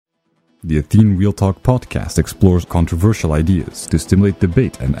The Athene Real Talk Podcast explores controversial ideas to stimulate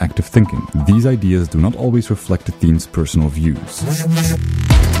debate and active thinking. These ideas do not always reflect Athene's personal views.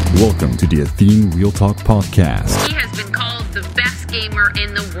 Welcome to the Athene Real Talk Podcast. He has been called the best gamer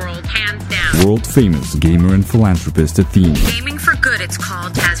in the world, hands down. World-famous gamer and philanthropist Athene. Gaming for Good, it's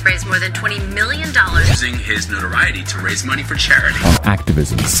called, has raised more than $20 million. Using his notoriety to raise money for charity. On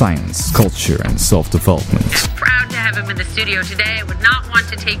activism, science, culture, and self-development. Proud to have him in the studio today. I would not want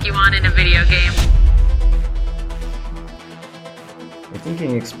to take you on in a video game. I think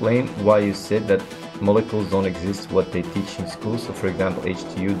can you explain why you said that molecules don't exist, what they teach in school? So for example,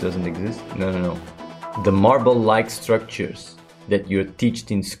 H2U doesn't exist? No. The marble-like structures that you're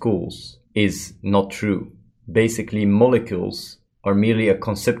taught in schools is not true. Basically, molecules are merely a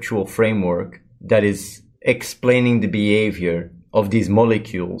conceptual framework that is explaining the behavior of these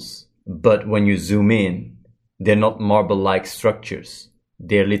molecules. But when you zoom in, they're not marble-like structures.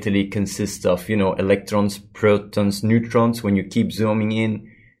 They literally consist of, electrons, protons, neutrons. When you keep zooming in,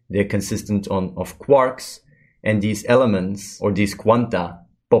 they're consistent of quarks. And these elements, or these quanta,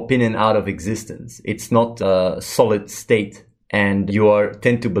 pop in and out of existence. It's not a solid state. And you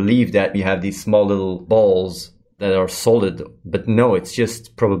tend to believe that you have these small little balls that are solid. But no, it's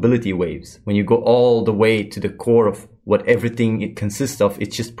just probability waves. When you go all the way to the core of what everything it consists of,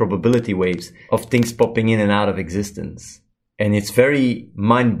 it's just probability waves of things popping in and out of existence. And it's very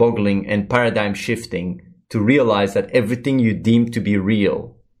mind-boggling and paradigm-shifting to realize that everything you deem to be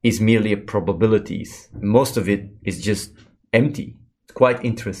real is merely probabilities. Most of it is just empty. It's quite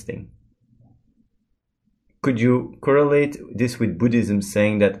interesting. Could you correlate this with Buddhism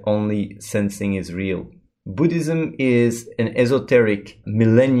saying that only sensing is real? Buddhism is an esoteric,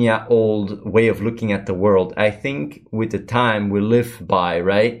 millennia-old way of looking at the world. I think with the time we live by,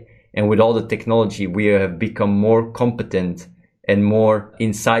 right? And with all the technology, we have become more competent and more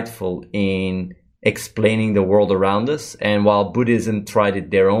insightful in explaining the world around us. And while Buddhism tried it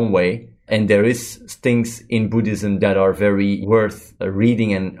their own way, and there is things in Buddhism that are very worth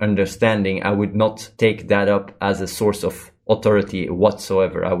reading and understanding, I would not take that up as a source of authority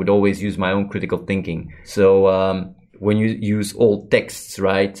whatsoever. I would always use my own critical thinking. So when you use old texts,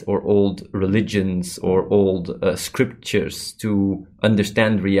 right, or old religions or old scriptures to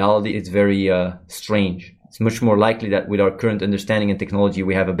understand reality, it's very strange. It's much more likely that with our current understanding and technology,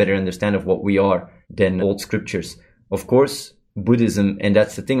 we have a better understanding of what we are than old scriptures. Of course, Buddhism, and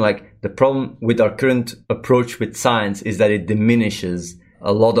that's the thing, like the problem with our current approach with science is that it diminishes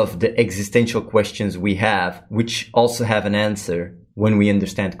a lot of the existential questions we have, which also have an answer when we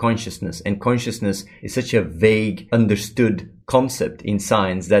understand consciousness. And consciousness is such a vague, understood concept in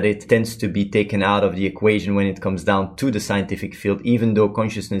science that it tends to be taken out of the equation when it comes down to the scientific field, even though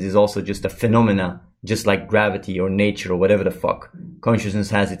consciousness is also just a phenomena, just like gravity or nature or whatever the fuck. Consciousness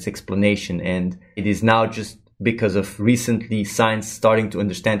has its explanation, and it is now just because of recently science starting to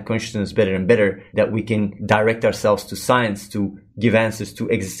understand consciousness better and better that we can direct ourselves to science to give answers to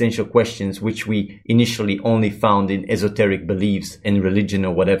existential questions which we initially only found in esoteric beliefs and religion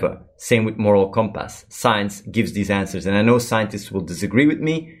or whatever. Same with moral compass. Science gives these answers. And I know scientists will disagree with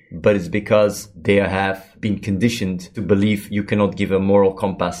me, but it's because they have been conditioned to believe you cannot give a moral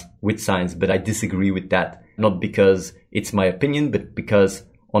compass with science. But I disagree with that. Not because it's my opinion, but because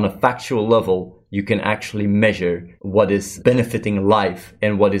on a factual level, you can actually measure what is benefiting life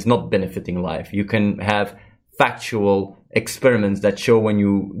and what is not benefiting life. You can have factual experiments that show when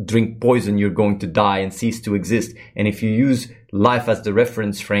you drink poison, you're going to die and cease to exist. And if you use life as the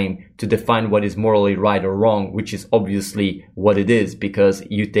reference frame to define what is morally right or wrong, which is obviously what it is, because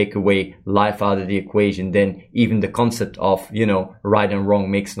you take away life out of the equation, then even the concept of, right and wrong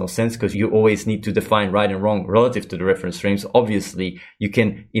makes no sense, because you always need to define right and wrong relative to the reference frame. So obviously you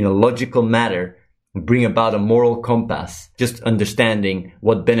can, in a logical matter, bring about a moral compass, just understanding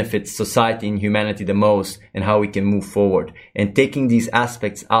what benefits society and humanity the most and how we can move forward. And taking these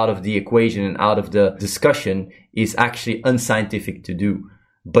aspects out of the equation and out of the discussion is actually unscientific to do.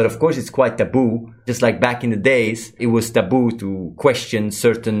 But of course, it's quite taboo. Just like back in the days, it was taboo to question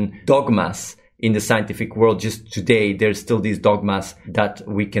certain dogmas in the scientific world. Just today, there's still these dogmas that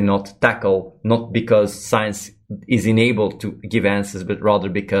we cannot tackle, not because science is enabled to give answers, but rather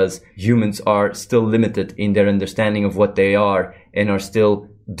because humans are still limited in their understanding of what they are and are still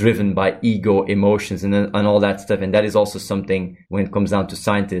driven by ego, emotions, and all that stuff. And that is also something, when it comes down to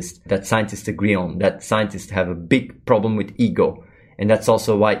scientists, that scientists agree on, that scientists have a big problem with ego. And that's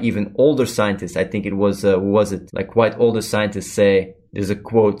also why even older scientists, I think it was, quite older scientists say, there's a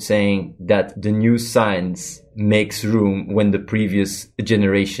quote saying that the new science makes room when the previous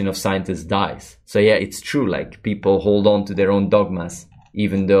generation of scientists dies. So yeah, it's true. Like, people hold on to their own dogmas,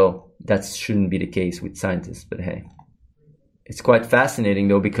 even though that shouldn't be the case with scientists, but hey. It's quite fascinating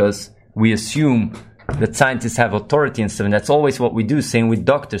though, because we assume that scientists have authority and stuff, and that's always what we do. Same with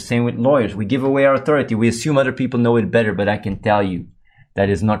doctors, same with lawyers. We give away our authority. We assume other people know it better, but I can tell you that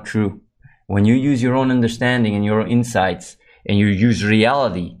is not true. When you use your own understanding and your own insights, and you use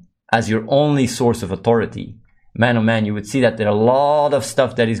reality as your only source of authority, man, oh man, you would see that there are a lot of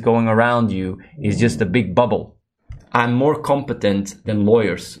stuff that is going around you is just a big bubble. I'm more competent than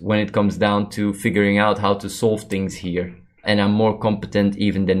lawyers when it comes down to figuring out how to solve things here. And I'm more competent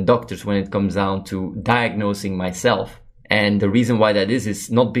even than doctors when it comes down to diagnosing myself. And the reason why that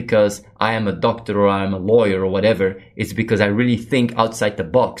is not because I am a doctor or I'm a lawyer or whatever. It's because I really think outside the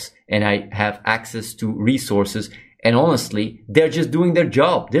box and I have access to resources. And honestly, they're just doing their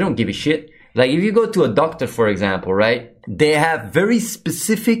job. They don't give a shit. Like if you go to a doctor, for example, right? They have very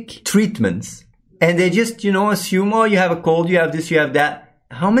specific treatments and they just, assume, oh, you have a cold, you have this, you have that.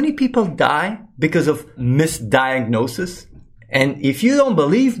 How many people die because of misdiagnosis? And if you don't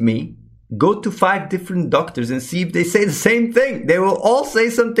believe me, go to 5 different doctors and see if they say the same thing. They will all say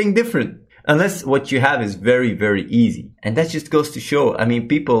something different. Unless what you have is very, very easy. And that just goes to show,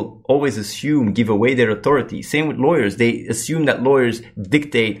 people always give away their authority. Same with lawyers. They assume that lawyers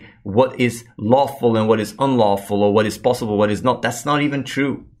dictate what is lawful and what is unlawful, or what is possible, what is not. That's not even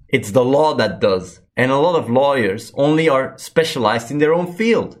true. It's the law that does. And a lot of lawyers only are specialized in their own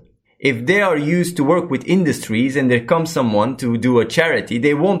field. If they are used to work with industries and there comes someone to do a charity,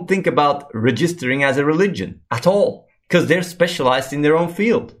 they won't think about registering as a religion at all, because they're specialized in their own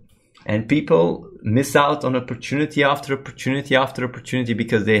field. And people miss out on opportunity after opportunity after opportunity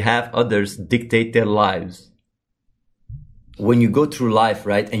because they have others dictate their lives. When you go through life,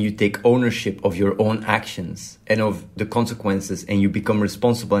 right, and you take ownership of your own actions and of the consequences, and you become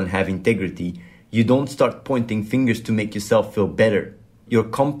responsible and have integrity, you don't start pointing fingers to make yourself feel better. Your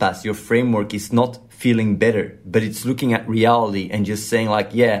compass, your framework is not feeling better, but it's looking at reality and just saying like,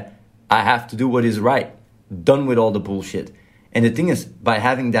 yeah, I have to do what is right. Done with all the bullshit. And the thing is, by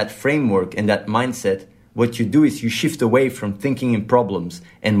having that framework and that mindset, what you do is you shift away from thinking in problems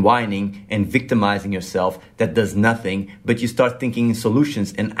and whining and victimizing yourself that does nothing, but you start thinking in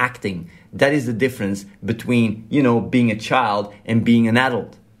solutions and acting. That is the difference between, being a child and being an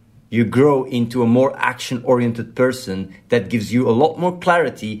adult. You grow into a more action-oriented person that gives you a lot more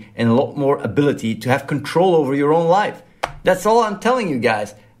clarity and a lot more ability to have control over your own life. That's all I'm telling you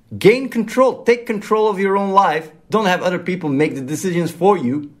guys. Gain control. Take control of your own life. Don't have other people make the decisions for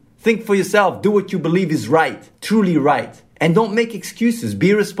you. Think for yourself. Do what you believe is right. Truly right. And don't make excuses.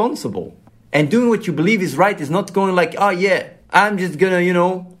 Be responsible. And doing what you believe is right is not going like, oh yeah, I'm just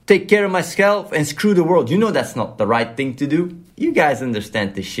gonna, take care of myself and screw the world. That's not the right thing to do. You guys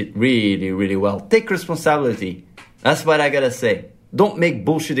understand this shit really, really well. Take responsibility. That's what I gotta say. Don't make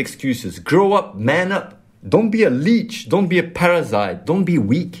bullshit excuses. Grow up, man up. Don't be a leech. Don't be a parasite. Don't be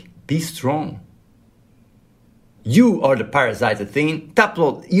weak. Be strong. You are the parasite, Athene.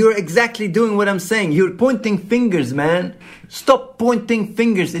 Taplot, you're exactly doing what I'm saying. You're pointing fingers, man. Stop pointing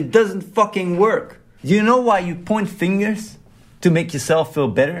fingers. It doesn't fucking work. You know why you point fingers? To make yourself feel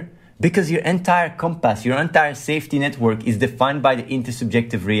better? Because your entire compass, your entire safety network is defined by the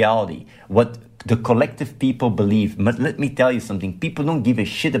intersubjective reality. What the collective people believe. But let me tell you something. People don't give a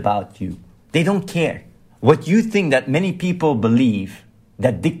shit about you. They don't care. What you think that many people believe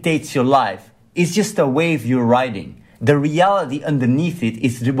that dictates your life is just a wave you're riding. The reality underneath it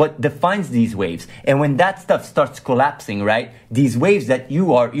is what defines these waves. And when that stuff starts collapsing, right? These waves that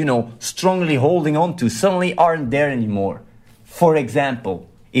you are, strongly holding on to suddenly aren't there anymore. For example,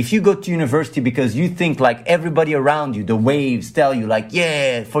 if you go to university because you think like everybody around you, the waves tell you like,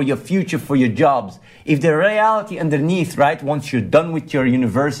 yeah, for your future, for your jobs. If the reality underneath, right, once you're done with your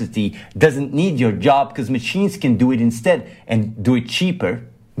university, doesn't need your job because machines can do it instead and do it cheaper,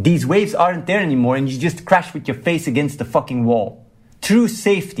 these waves aren't there anymore and you just crash with your face against the fucking wall. True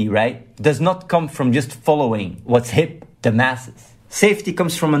safety, right, does not come from just following what's hip, the masses. Safety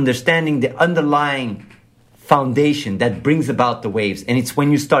comes from understanding the underlying foundation that brings about the waves. And it's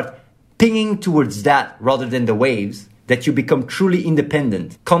when you start pinging towards that rather than the waves that you become truly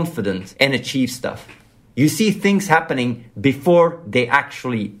independent, confident, and achieve stuff. You see things happening before they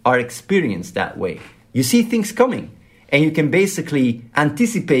actually are experienced that way. You see things coming and you can basically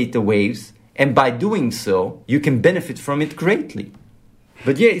anticipate the waves, and by doing so, you can benefit from it greatly.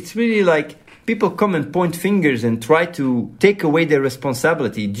 But yeah, it's really like people come and point fingers and try to take away their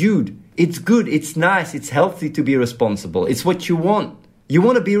responsibility. Dude, it's good, it's nice, it's healthy to be responsible. It's what you want. You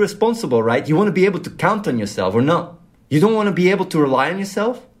want to be responsible, right? You want to be able to count on yourself or not. You don't want to be able to rely on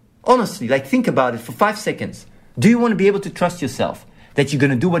yourself? Honestly, think about it for 5 seconds. Do you want to be able to trust yourself? that you're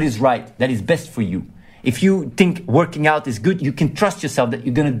going to do what is right, that is best for you. If you think working out is good, you can trust yourself that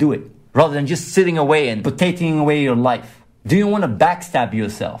you're going to do it, rather than just sitting away and potatoing away your life. Do you want to backstab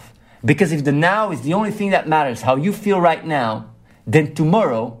yourself? Because if the now is the only thing that matters, how you feel right now, then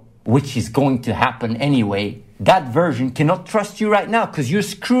tomorrow, which is going to happen anyway, that version cannot trust you right now because you're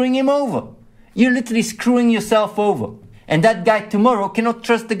screwing him over. You're literally screwing yourself over. And that guy tomorrow cannot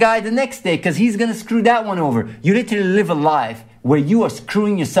trust the guy the next day because he's going to screw that one over. You literally live a life where you are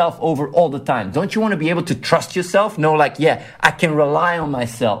screwing yourself over all the time. Don't you want to be able to trust yourself? Know like, yeah, I can rely on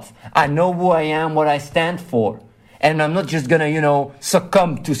myself. I know who I am, what I stand for. And I'm not just going to,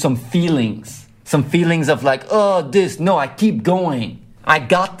 succumb to some feelings. Some feelings of like, oh, this. No, I keep going. I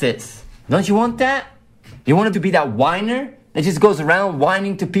got this. Don't you want that? You want to be that whiner that just goes around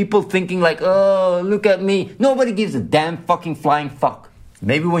whining to people thinking like, oh, look at me. Nobody gives a damn fucking flying fuck.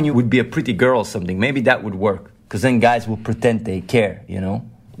 Maybe when you would be a pretty girl or something, maybe that would work. Because then guys will pretend they care,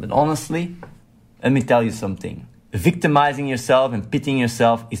 But honestly, let me tell you something. Victimizing yourself and pitying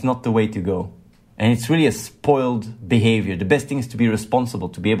yourself is not the way to go. And it's really a spoiled behavior. The best thing is to be responsible,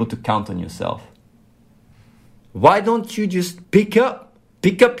 to be able to count on yourself. Why don't you just pick up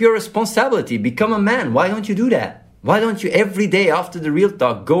your responsibility, become a man? Why don't you do that? Why don't you every day after the real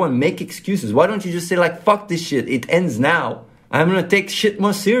talk go and make excuses? Why don't you just say like, fuck this shit, it ends now. I'm gonna take shit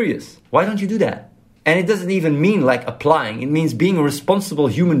more serious. Why don't you do that? And it doesn't even mean like applying. It means being a responsible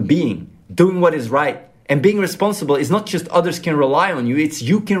human being, doing what is right. And being responsible is not just others can rely on you, it's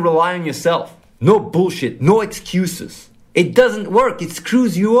you can rely on yourself. No bullshit, no excuses. It doesn't work, it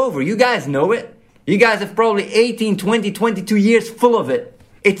screws you over. You guys know it. You guys have probably 18, 20, 22 years full of it.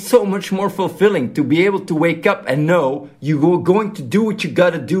 It's so much more fulfilling to be able to wake up and know you're going to do what you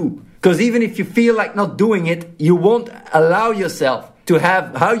gotta do. Because even if you feel like not doing it, you won't allow yourself to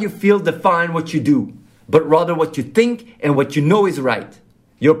have how you feel define what you do, but rather what you think and what you know is right.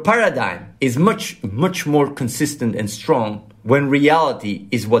 Your paradigm is much, much more consistent and strong when reality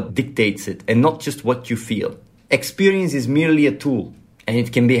is what dictates it and not just what you feel. Experience is merely a tool. And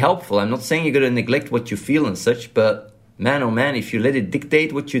it can be helpful. I'm not saying you're going to neglect what you feel and such, but man, oh man, if you let it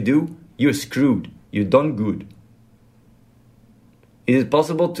dictate what you do, you're screwed. You're done good. It is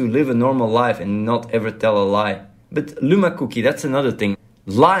possible to live a normal life and not ever tell a lie. But Luma Cookie, that's another thing.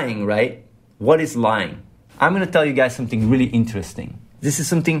 Lying, right? What is lying? I'm going to tell you guys something really interesting. This is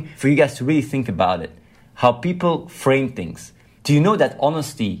something for you guys to really think about it. How people frame things. Do you know that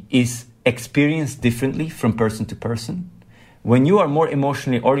honesty is experienced differently from person to person? When you are more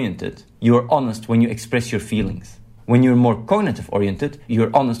emotionally oriented, you are honest when you express your feelings. When you're more cognitive oriented, you're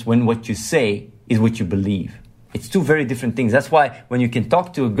honest when what you say is what you believe. It's two very different things. That's why when you can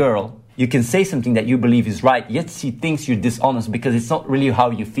talk to a girl, you can say something that you believe is right, yet she thinks you're dishonest because it's not really how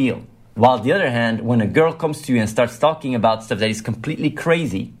you feel. While on the other hand, when a girl comes to you and starts talking about stuff that is completely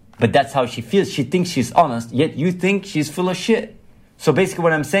crazy, but that's how she feels, she thinks she's honest, yet you think she's full of shit. So basically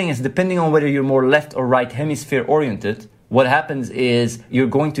what I'm saying is, depending on whether you're more left or right hemisphere oriented, what happens is you're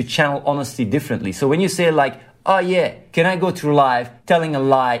going to channel honesty differently. So when you say like, oh yeah, can I go through life telling a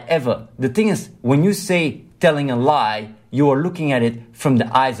lie ever? The thing is, when you say telling a lie, you are looking at it from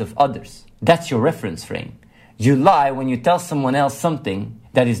the eyes of others. That's your reference frame. You lie when you tell someone else something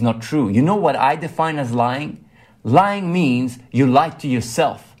that is not true. You know what I define as lying? Lying means you lie to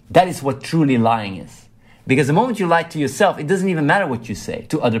yourself. That is what truly lying is. Because the moment you lie to yourself, it doesn't even matter what you say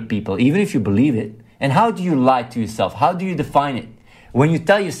to other people, even if you believe it. And how do you lie to yourself? How do you define it? When you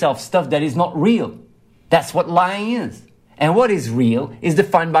tell yourself stuff that is not real. That's what lying is. And what is real is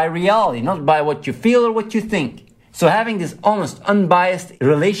defined by reality, not by what you feel or what you think. So having this honest, unbiased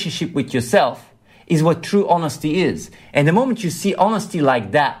relationship with yourself is what true honesty is. And the moment you see honesty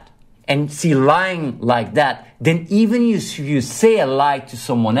like that, and see lying like that, then even if you say a lie to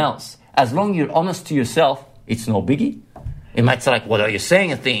someone else, as long as you're honest to yourself, it's no biggie. It might say like, what are you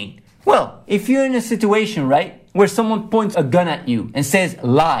saying, Athene? Well, if you're in a situation, right, where someone points a gun at you and says,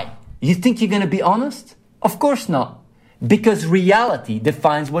 lie, you think you're going to be honest? Of course not. Because reality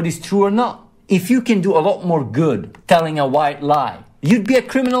defines what is true or not. If you can do a lot more good telling a white lie, you'd be a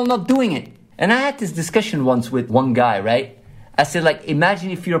criminal not doing it. And I had this discussion once with one guy, right? I said, like, imagine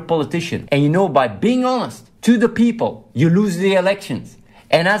if you're a politician and you know by being honest to the people, you lose the elections.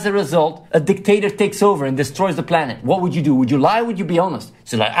 And as a result, a dictator takes over and destroys the planet. What would you do? Would you lie or would you be honest?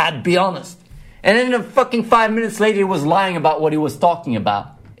 So like, I'd be honest. And then a fucking 5 minutes later, he was lying about what he was talking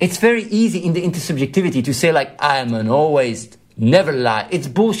about. It's very easy in the intersubjectivity to say like, I'm an always, never lie. It's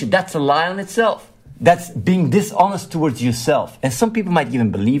bullshit. That's a lie on itself. That's being dishonest towards yourself. And some people might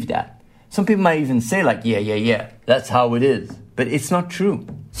even believe that. Some people might even say like, yeah, that's how it is. But it's not true.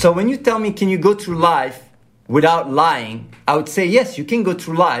 So when you tell me, can you go through life without lying, I would say, yes, you can go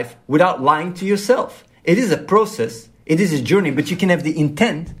through life without lying to yourself. It is a process, it is a journey, but you can have the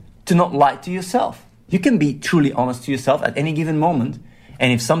intent to not lie to yourself. You can be truly honest to yourself at any given moment.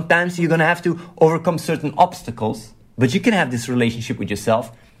 And if sometimes you're going to have to overcome certain obstacles, but you can have this relationship with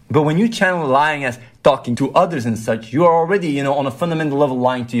yourself. But when you channel lying as talking to others and such, you are already, on a fundamental level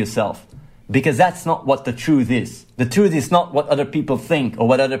lying to yourself. Because that's not what the truth is. The truth is not what other people think or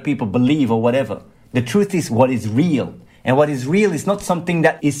what other people believe or whatever. The truth is what is real. And what is real is not something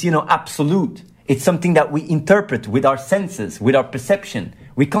that is, absolute. It's something that we interpret with our senses, with our perception.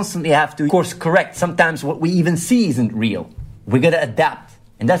 We constantly have to course correct. Sometimes what we even see isn't real. We got to adapt.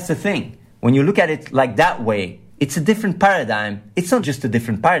 And that's the thing. When you look at it like that way, it's a different paradigm. It's not just a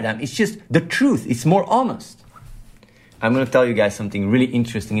different paradigm. It's just the truth. It's more honest. I'm going to tell you guys something really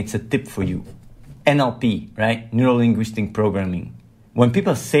interesting. It's a tip for you. NLP, right? Neuro-linguistic programming. When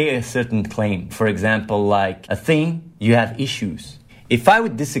people say a certain claim, for example, like, Athene, you have issues. If I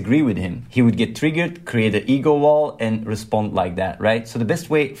would disagree with him, he would get triggered, create an ego wall, and respond like that, right? So the best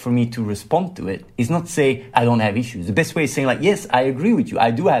way for me to respond to it is not say, I don't have issues. The best way is saying like, yes, I agree with you.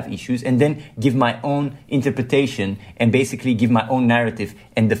 I do have issues. And then give my own interpretation and basically give my own narrative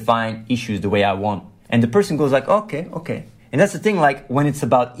and define issues the way I want. And the person goes like, okay. And that's the thing, like when it's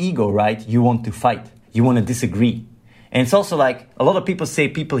about ego, right? You want to fight. You want to disagree. And it's also like a lot of people say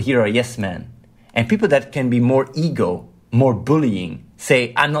people here are yes man. And people that can be more ego, more bullying,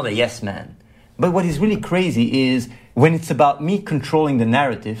 say, I'm not a yes man. But what is really crazy is when it's about me controlling the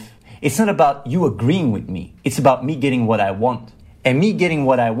narrative, it's not about you agreeing with me. It's about me getting what I want. And me getting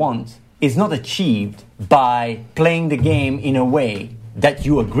what I want is not achieved by playing the game in a way that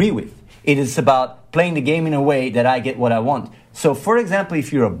you agree with. It is about playing the game in a way that I get what I want. So, for example,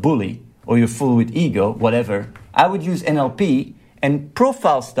 if you're a bully or you're full with ego, whatever, I would use NLP and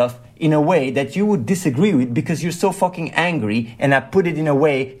profile stuff in a way that you would disagree with because you're so fucking angry, and I put it in a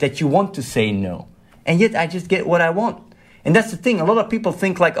way that you want to say no. And yet I just get what I want. And that's the thing. A lot of people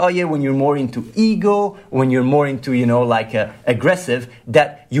think like, oh yeah, when you're more into ego, when you're more into, aggressive,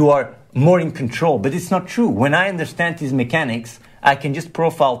 that you are more in control. But it's not true. When I understand these mechanics, I can just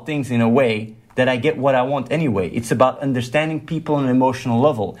profile things in a way that I get what I want anyway. It's about understanding people on an emotional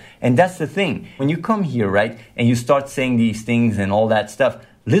level. And that's the thing. When you come here, right, and you start saying these things and all that stuff,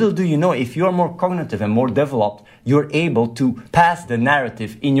 little do you know, if you're more cognitive and more developed, you're able to pass the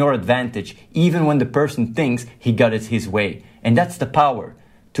narrative in your advantage, even when the person thinks he got it his way. And that's the power,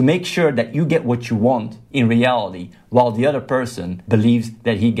 to make sure that you get what you want in reality, while the other person believes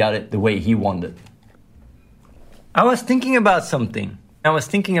that he got it the way he wanted. I was thinking about something. I was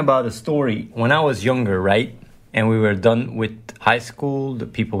thinking about a story when I was younger, right? And we were done with high school, the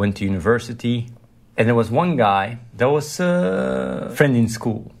people went to university. And there was one guy that was a friend in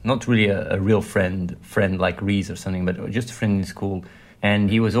school. Not really a real friend like Reese or something, but just a friend in school. And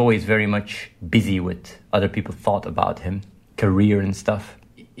he was always very much busy with other people thought about him, career and stuff.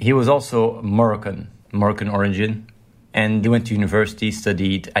 He was also Moroccan origin. And he went to university,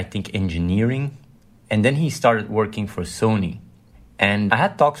 studied, I think, engineering. And then he started working for Sony. And I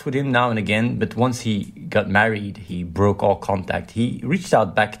had talks with him now and again, but once he got married, he broke all contact. He reached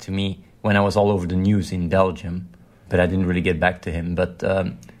out back to me when I was all over the news in Belgium, but I didn't really get back to him. But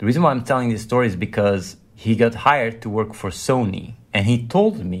the reason why I'm telling this story is because he got hired to work for Sony. And he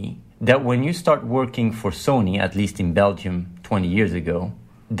told me that when you start working for Sony, at least in Belgium 20 years ago,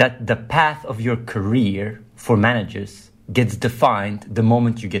 that the path of your career for managers gets defined the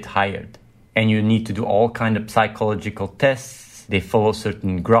moment you get hired. And you need to do all kind of psychological tests. They follow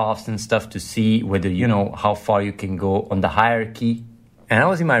certain graphs and stuff to see whether you know how far you can go on the hierarchy. And I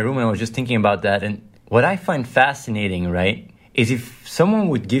was in my room and I was just thinking about that. And what I find fascinating, right, is if someone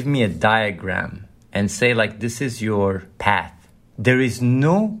would give me a diagram and say, like, this is your path, there is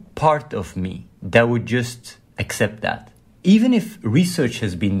no part of me that would just accept that, even if research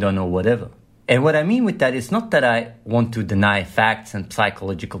has been done or whatever. And what I mean with that is not that I want to deny facts and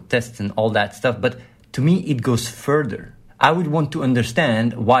psychological tests and all that stuff, but to me, it goes further. I would want to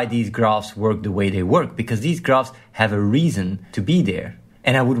understand why these graphs work the way they work, because these graphs have a reason to be there.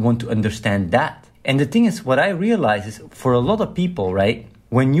 And I would want to understand that. And the thing is, what I realize is for a lot of people, right,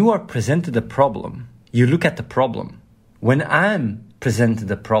 when you are presented a problem, you look at the problem. When I'm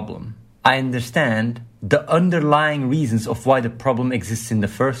presented a problem, I understand the underlying reasons of why the problem exists in the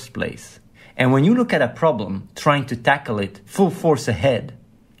first place. And when you look at a problem, trying to tackle it full force ahead,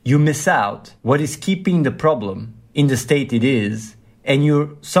 you miss out what is keeping the problem in the state it is, and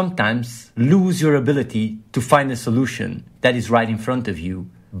you sometimes lose your ability to find a solution that is right in front of you,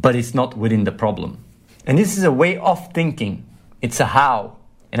 but it's not within the problem. And this is a way of thinking. It's a how.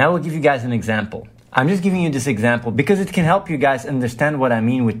 And I will give you guys an example. I'm just giving you this example because it can help you guys understand what I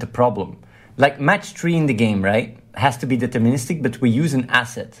mean with the problem. Like match 3 in the game, right? Has to be deterministic, but we use an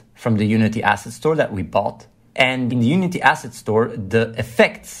asset from the Unity asset store that we bought. And in the Unity asset store, the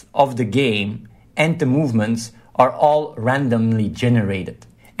effects of the game and the movements are all randomly generated.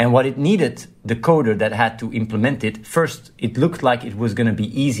 And what it needed, the coder that had to implement it, first it looked like it was going to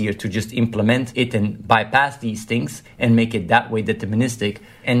be easier to just implement it and bypass these things and make it that way deterministic.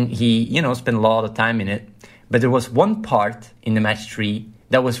 And he, spent a lot of time in it. But there was one part in the match 3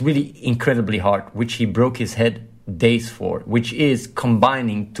 that was really incredibly hard, which he broke his head days for, which is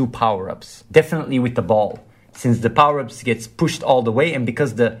combining 2 power-ups. Definitely with the ball, since the power-ups gets pushed all the way and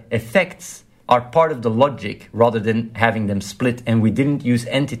because the effects are part of the logic rather than having them split. And we didn't use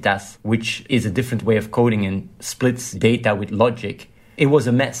entitas, which is a different way of coding and splits data with logic. It was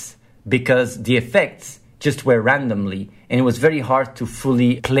a mess because the effects just were randomly and it was very hard to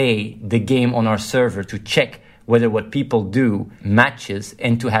fully play the game on our server to check whether what people do matches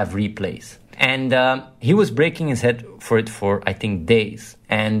and to have replays. And he was breaking his head for it for, I think, days.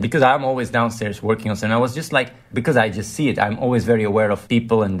 And because I'm always downstairs working on something, I was just like, because I just see it, I'm always very aware of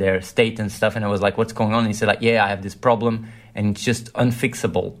people and their state and stuff. And I was like, what's going on? And he said, like, yeah, I have this problem and it's just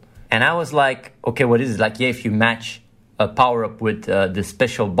unfixable. And I was like, okay, what is it? Like, yeah, if you match a power-up with the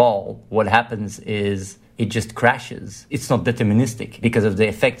special ball, what happens is it just crashes. It's not deterministic because of the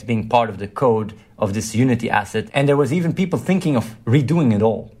effect being part of the code of this Unity asset. And there was even people thinking of redoing it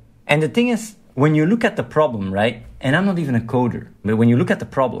all. And the thing is, when you look at the problem, right? And I'm not even a coder, but when you look at the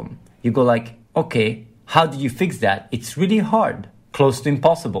problem, you go like, okay, how do you fix that? It's really hard, close to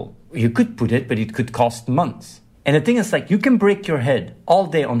impossible. You could put it, but it could cost months. And the thing is like, you can break your head all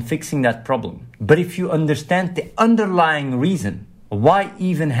day on fixing that problem. But if you understand the underlying reason, why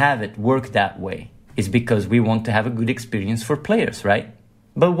even have it work that way? It's because we want to have a good experience for players, right?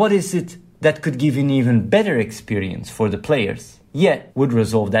 But what is it that could give an even better experience for the players, yet would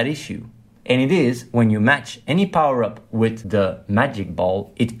resolve that issue? And it is when you match any power-up with the magic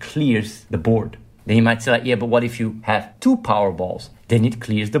ball, it clears the board. Then you might say, like, yeah, but what if you have 2 power balls? Then it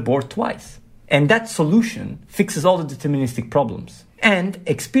clears the board twice. And that solution fixes all the deterministic problems. And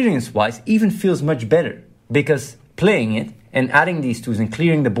experience-wise, even feels much better because playing it and adding these tools and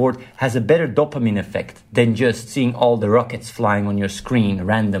clearing the board has a better dopamine effect than just seeing all the rockets flying on your screen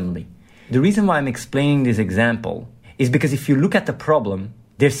randomly. The reason why I'm explaining this example is because if you look at the problem,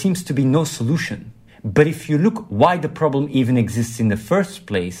 there seems to be no solution. But if you look why the problem even exists in the first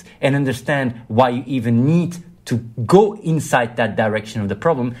place and understand why you even need to go inside that direction of the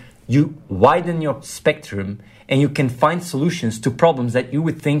problem, you widen your spectrum and you can find solutions to problems that you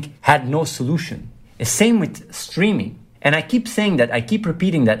would think had no solution. The same with streaming. And I keep saying that, I keep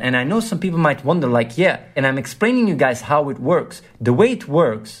repeating that, and I know some people might wonder like, yeah, and I'm explaining you guys how it works. The way it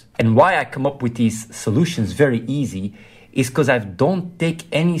works and why I come up with these solutions very easy is because I don't take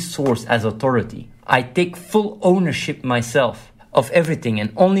any source as authority. I take full ownership myself of everything,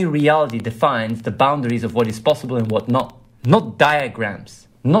 and only reality defines the boundaries of what is possible and what not. Not diagrams,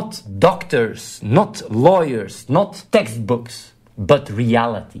 not doctors, not lawyers, not textbooks, but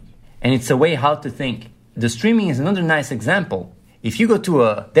reality. And it's a way how to think. The streaming is another nice example. If you go to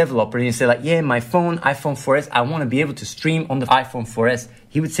a developer and you say like, yeah, my phone, iPhone 4S, I want to be able to stream on the iPhone 4S.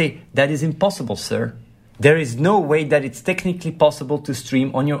 He would say, that is impossible, sir. There is no way that it's technically possible to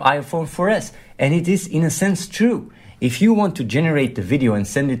stream on your iPhone 4S. And it is in a sense true. If you want to generate the video and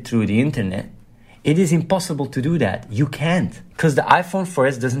send it through the internet, it is impossible to do that. You can't, because the iPhone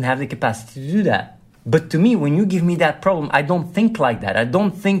 4S doesn't have the capacity to do that. But to me, when you give me that problem, I don't think like that. I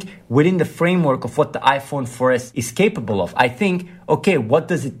don't think within the framework of what the iPhone 4S is capable of. I think, okay, what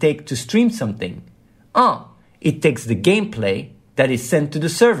does it take to stream something? It takes the gameplay that is sent to the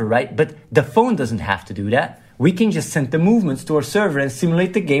server, right? But the phone doesn't have to do that. We can just send the movements to our server and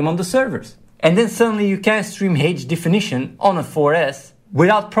simulate the game on the servers. And then suddenly you can stream H definition on a 4S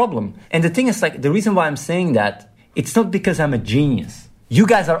without problem. And the thing is like, the reason why I'm saying that, it's not because I'm a genius. You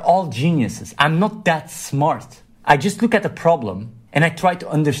guys are all geniuses. I'm not that smart. I just look at the problem and I try to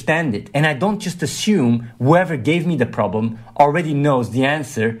understand it. And I don't just assume whoever gave me the problem already knows the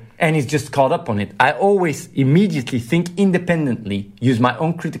answer and is just caught up on it. I always immediately think independently, use my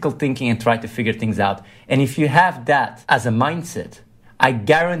own critical thinking and try to figure things out. And if you have that as a mindset, I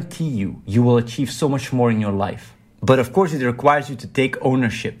guarantee you will achieve so much more in your life. But of course, it requires you to take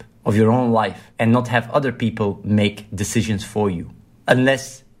ownership of your own life and not have other people make decisions for you.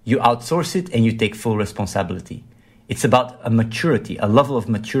 Unless you outsource it and you take full responsibility. It's about a maturity, a level of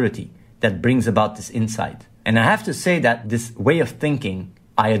maturity that brings about this insight. And I have to say that this way of thinking,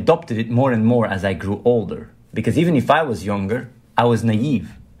 I adopted it more and more as I grew older. Because even if I was younger, I was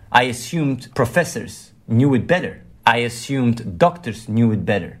naive. I assumed professors knew it better. I assumed doctors knew it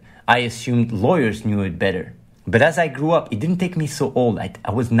better. I assumed lawyers knew it better. But as I grew up, it didn't take me so old.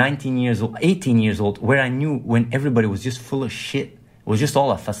 I was 19 years old, 18 years old, where I knew when everybody was just full of shit. It was just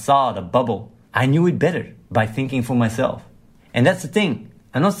all a facade, a bubble. I knew it better by thinking for myself. And that's the thing.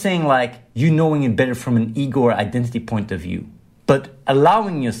 I'm not saying like you knowing it better from an ego or identity point of view, but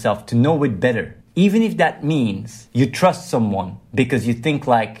allowing yourself to know it better, even if that means you trust someone because you think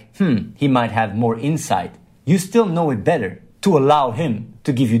like, he might have more insight. You still know it better to allow him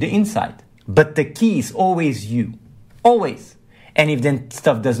to give you the insight. But the key is always you. Always. And if then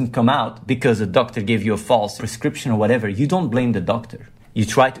stuff doesn't come out because a doctor gave you a false prescription or whatever, you don't blame the doctor. You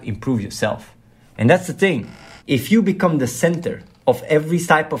try to improve yourself. And that's the thing. If you become the center of every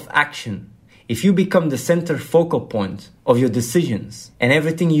type of action, if you become the center focal point of your decisions and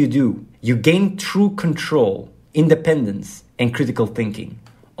everything you do, you gain true control, independence, and critical thinking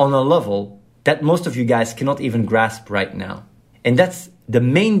on a level that most of you guys cannot even grasp right now. And that's the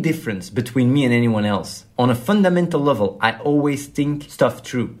main difference between me and anyone else. On a fundamental level, I always think stuff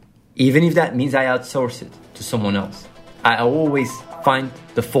through, even if that means I outsource it to someone else. I always find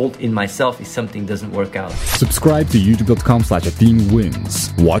the fault in myself if something doesn't work out. Subscribe to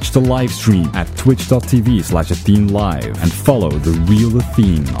youtube.com/AtheneWins. Watch the live stream at twitch.tv/AtheneLive and follow The Real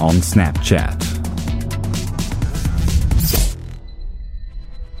Athene on Snapchat.